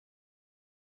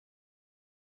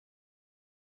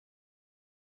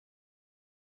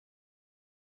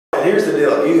here's the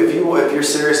deal. If you're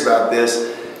serious about this,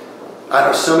 I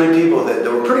know so many people that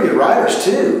were pretty good writers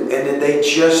too, and then they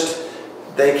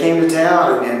came to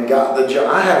town and got the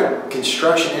job. I had a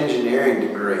construction engineering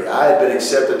degree. I had been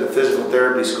accepted to physical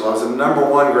therapy school. I was the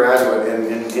 #1 graduate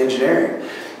in engineering,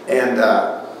 and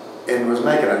was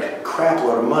making a crap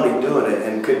load of money doing it,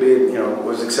 and could be,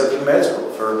 was accepted to med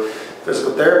school for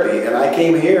physical therapy. And I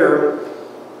came here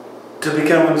to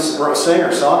become a singer,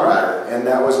 songwriter, and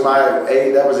that was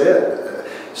that was it.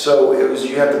 So it was,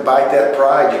 you have to bite that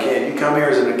pride. You come here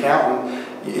as an accountant,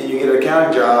 you get an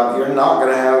accounting job, you're not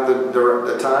going to have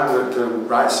the time to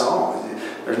write songs.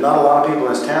 There's not a lot of people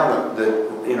in this town that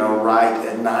write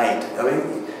at night. I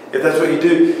mean, if that's what you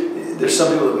do, there's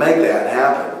some people that make that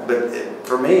happen. But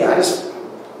for me, I just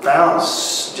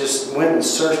went and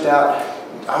searched out.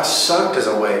 I sucked as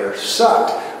a waiter,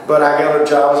 but I got a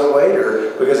job as a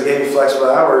waiter because it gave me flexible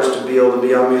hours to be able to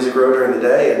be on Music Row during the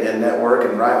day and network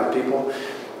and write with people.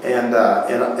 And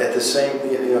at the same,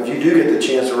 if you do get the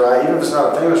chance to write, even if it's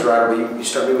not a famous writer, but you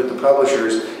start meeting with the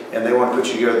publishers and they want to put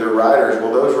you together, their writers.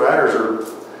 Well, those writers are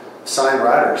signed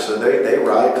writers, so they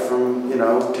write from 10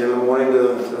 in the morning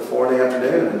to 4 in the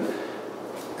afternoon.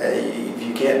 And if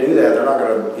you can't do that, they're not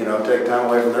going to take time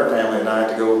away from their family at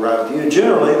night to go write with you.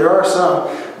 Generally, there are some,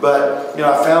 but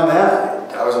I found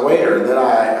that I was a waiter, and then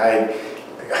I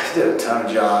did a ton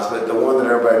of jobs, but the one that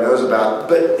everybody knows about,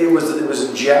 but it was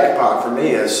a jackpot for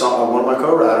me as one of my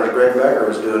co-writers, Greg Becker,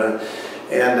 was doing it,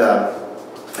 and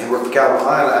he worked for Calvin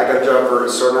Klein. I got a job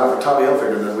starting out for Tommy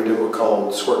Hilfiger that we did what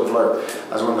called Squirt and Flirt.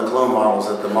 I was one of the clone models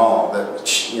at the mall that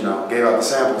gave out the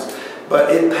samples,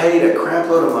 but it paid a crap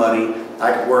load of money.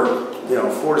 I could work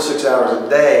 4 to 6 hours a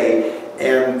day,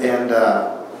 and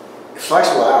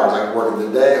flexible hours. I could work in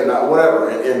the day or not, whatever.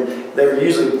 And they were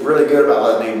usually really good about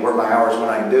letting me work my hours when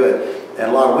I could do it.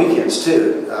 And a lot of weekends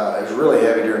too. It was really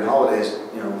heavy during holidays,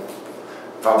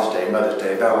 Father's Day, Mother's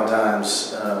Day,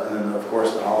 Valentine's, and then of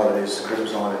course the holidays,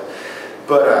 Christmas holiday.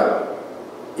 But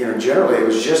generally it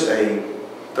was just a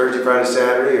Thursday, Friday,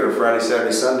 Saturday, or Friday,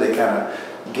 Saturday, Sunday kind of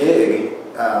gig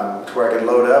to where I could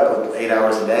load up with 8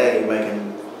 hours a day,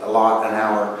 making a lot an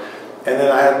hour. And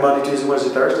then I had Monday, Tuesday, Wednesday,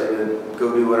 Thursday to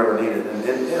go do whatever I needed.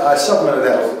 And I supplemented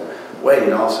that with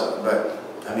waiting also. But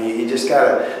I mean, you just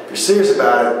gotta, if you're serious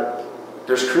about it,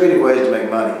 there's creative ways to make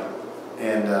money.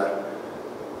 And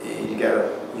you gotta,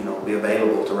 be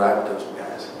available to write with those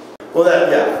guys. Well, I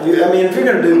mean, if you're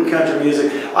gonna do country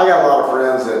music, I got a lot of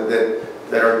friends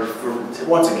that are,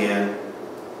 once again,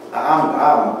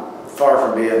 I'm far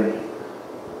from being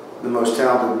the most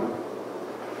talented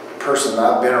person that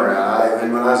I've been around.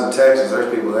 And when I was in Texas, there's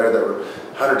people there that were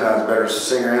 100 times better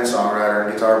singer and songwriter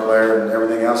and guitar player and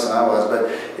everything else than I was.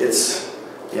 But it's,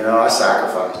 I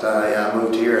sacrificed. I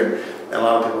moved here, and a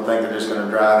lot of people think they're just going to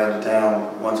drive into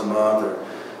town once a month. Or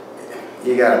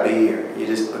you got to be here. You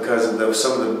just, because of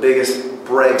some of the biggest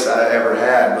breaks I ever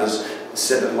had was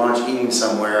sitting at lunch eating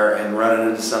somewhere and running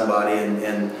into somebody,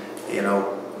 and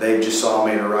they just saw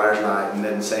me at a writer's night and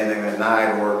didn't say anything that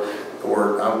night, or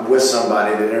I'm with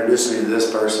somebody that introduced me to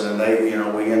this person, and they,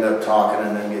 we end up talking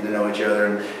and then get to know each other,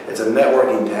 and it's a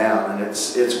networking town, and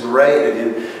it's great.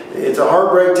 It's a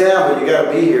heartbreak town, but you got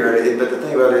to be here. But the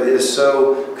thing about it is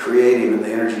so creative, and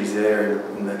the energy's there,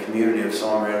 and the community of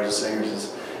songwriters and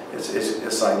singers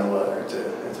it's like no other.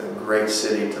 It's a great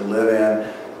city to live in,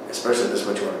 especially if this is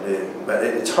what you want to do. But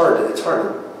it's hard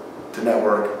to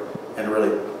network and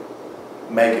really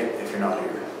make it if you're not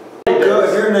here.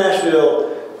 If you're in Nashville,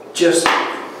 just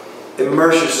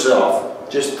immerse yourself.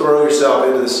 Just throw yourself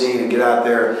into the scene and get out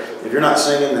there. If you're not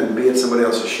singing, then be at somebody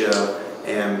else's show,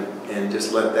 and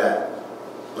just let that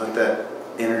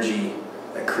energy,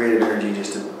 that creative energy,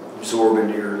 just absorb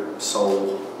into your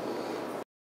soul.